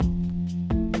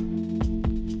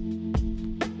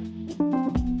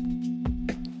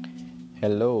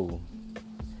Hello,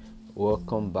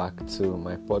 welcome back to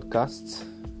my podcast.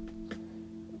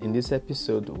 In this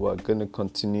episode, we're going to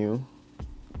continue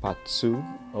part 2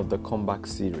 of the comeback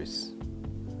series.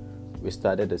 We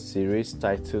started a series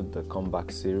titled the comeback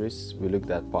series. We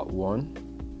looked at part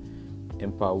 1.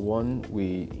 In part 1,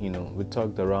 we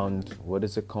talked around what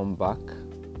is a comeback.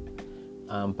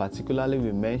 Particularly,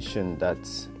 we mentioned that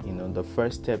the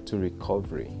first step to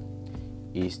recovery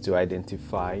is to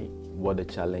identify what the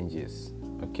challenge is.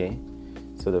 Okay,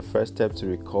 so the first step to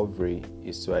recovery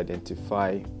is to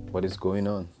identify what is going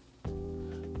on,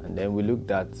 and then we looked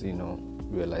at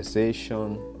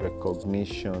realization,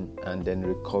 recognition, and then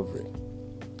recovery.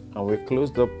 And we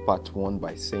closed up part 1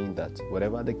 by saying that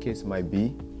whatever the case might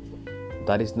be,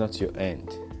 that is not your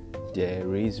end.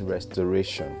 There is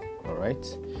restoration. All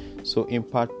right. So in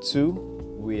part 2,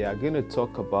 we are going to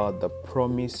talk about the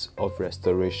promise of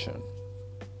restoration.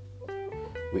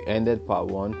 We ended part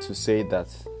 1 to say that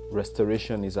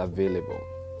restoration is available.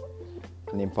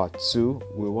 And in part 2,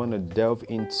 we want to delve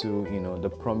into, the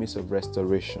promise of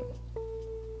restoration.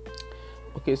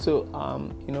 Okay, so,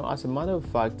 as a matter of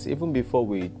fact, even before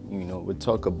we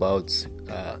talk about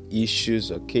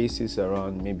issues or cases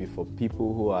around maybe for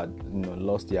people who had,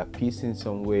 lost their peace in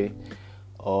some way,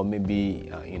 or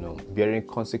maybe, bearing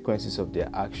consequences of their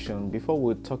action. Before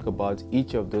we talk about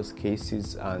each of those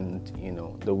cases and,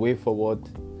 the way forward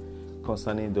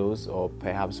concerning those, or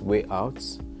perhaps way out,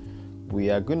 we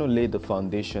are going to lay the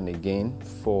foundation again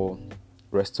for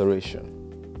restoration.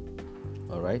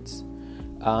 All right.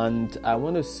 And I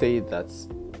want to say that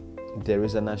there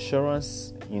is an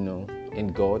assurance,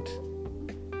 in God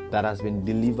that has been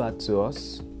delivered to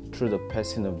us through the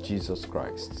person of Jesus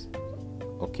Christ.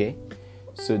 Okay.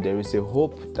 So there is a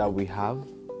hope that we have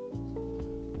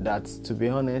that, to be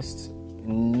honest,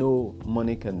 no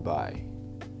money can buy.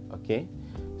 Okay?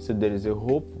 So there is a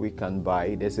hope we can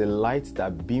buy. There's a light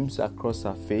that beams across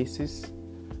our faces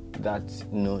that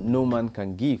no man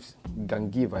can give,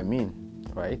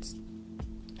 right?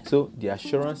 So the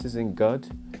assurance is in God.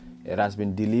 It has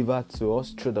been delivered to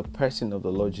us through the person of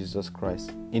the Lord Jesus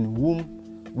Christ, in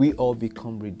whom we all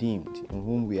become redeemed, in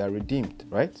whom we are redeemed,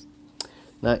 right?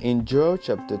 Now, in Joel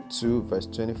chapter 2, verse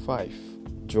 25,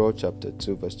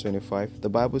 the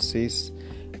Bible says,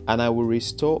 "And I will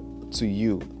restore to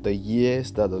you the years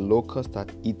that the locust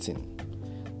had eaten,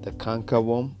 the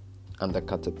cankerworm and the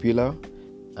caterpillar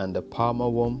and the palmer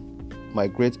worm, my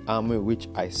great army which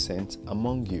I sent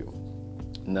among you."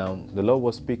 Now, the Lord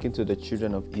was speaking to the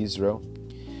children of Israel.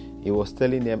 He was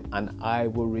telling them, "And I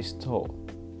will restore."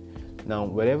 Now,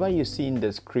 wherever you see in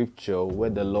the scripture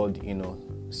where the Lord,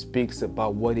 speaks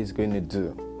about what he's going to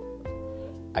do,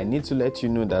 I need to let you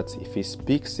know that if he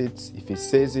speaks it, if he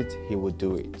says it, he will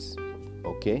do it.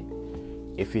 Okay?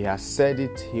 If he has said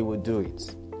it, he will do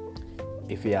it.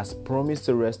 If he has promised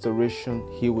a restoration,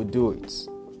 he will do it.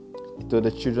 He told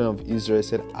the children of Israel, he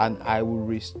said, "And I will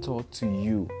restore to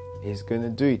you." He's going to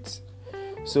do it.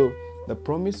 So the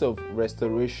promise of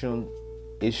restoration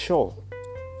is sure.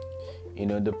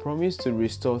 The promise to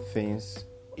restore things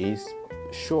is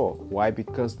sure. Why?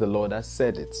 Because the Lord has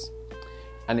said it.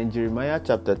 And in Jeremiah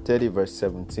chapter 30 verse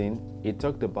 17, he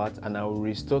talked about, "And I will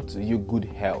restore to you good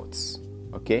health."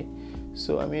 Okay?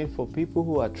 So, for people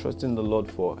who are trusting the Lord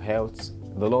for health,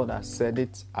 the Lord has said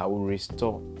it, "I will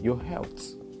restore your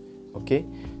health." Okay?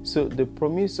 So the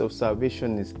promise of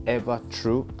salvation is ever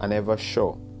true and ever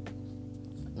sure.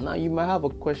 Now, you might have a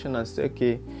question and say,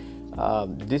 okay,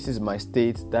 this is my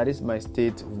state, that is my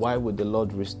state, why would the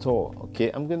Lord restore?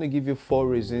 Okay, I'm going to give you 4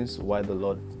 reasons why the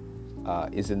Lord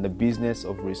is in the business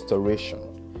of restoration.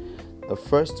 The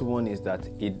first one is that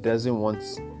he doesn't want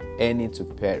any to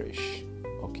perish.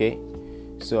 Okay,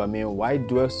 so why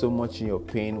dwell so much in your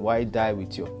pain? Why die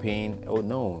with your pain? Oh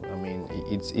no,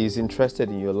 he's interested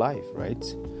in your life,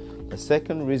 right? The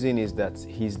second reason is that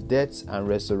his death and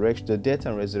resurrection, the death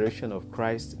and resurrection of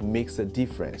Christ makes a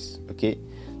difference. Okay,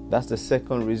 that's the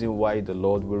second reason why the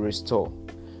Lord will restore,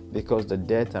 because the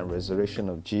death and resurrection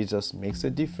of Jesus makes a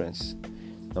difference.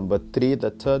 Number 3,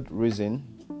 the third reason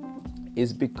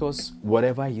is because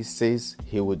whatever he says,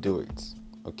 he will do it.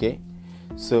 Okay,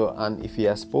 so, and if he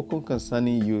has spoken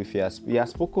concerning you, if he has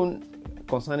spoken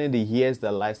concerning the years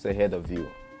that lies ahead of you,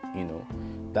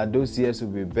 that those years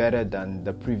will be better than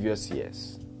the previous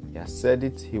years. He has said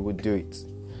it, he will do it.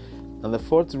 And the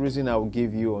fourth reason I will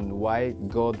give you on why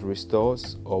God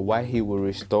restores, or why he will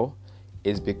restore,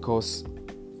 is because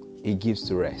he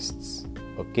gives rest.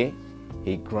 Okay?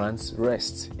 He grants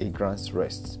rest.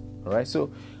 All right?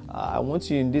 So I want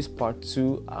you in this part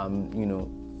 2,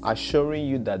 assuring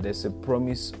you that there's a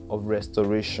promise of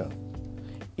restoration.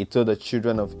 He told the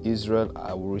children of Israel,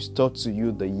 I will restore to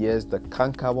you the years, the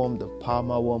cankerworm, the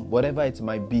palmer worm, whatever it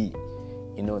might be,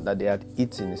 that they had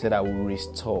eaten. He said, I will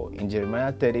restore. In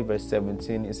Jeremiah 30 verse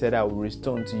 17, he said, I will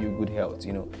restore unto you good health.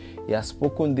 He has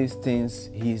spoken these things.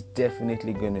 He is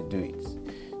definitely going to do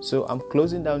it. So I'm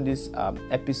closing down this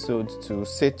episode to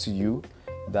say to you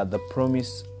that the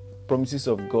promises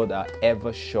of God are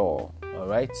ever sure. All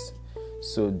right.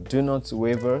 So do not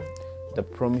waver. The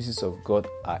promises of God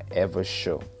are ever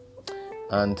sure.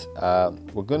 And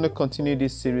we're going to continue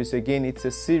this series. Again, it's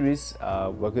a series.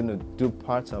 We're going to do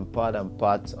part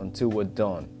until we're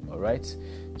done. All right.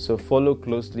 So follow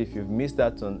closely. If you've missed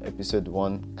that on episode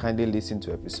 1, kindly listen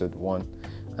to episode 1.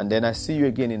 And then I see you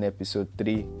again in episode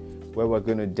 3, where we're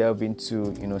going to delve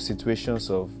into, situations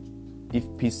of if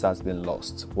peace has been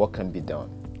lost, what can be done.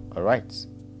 All right.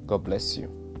 God bless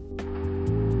you.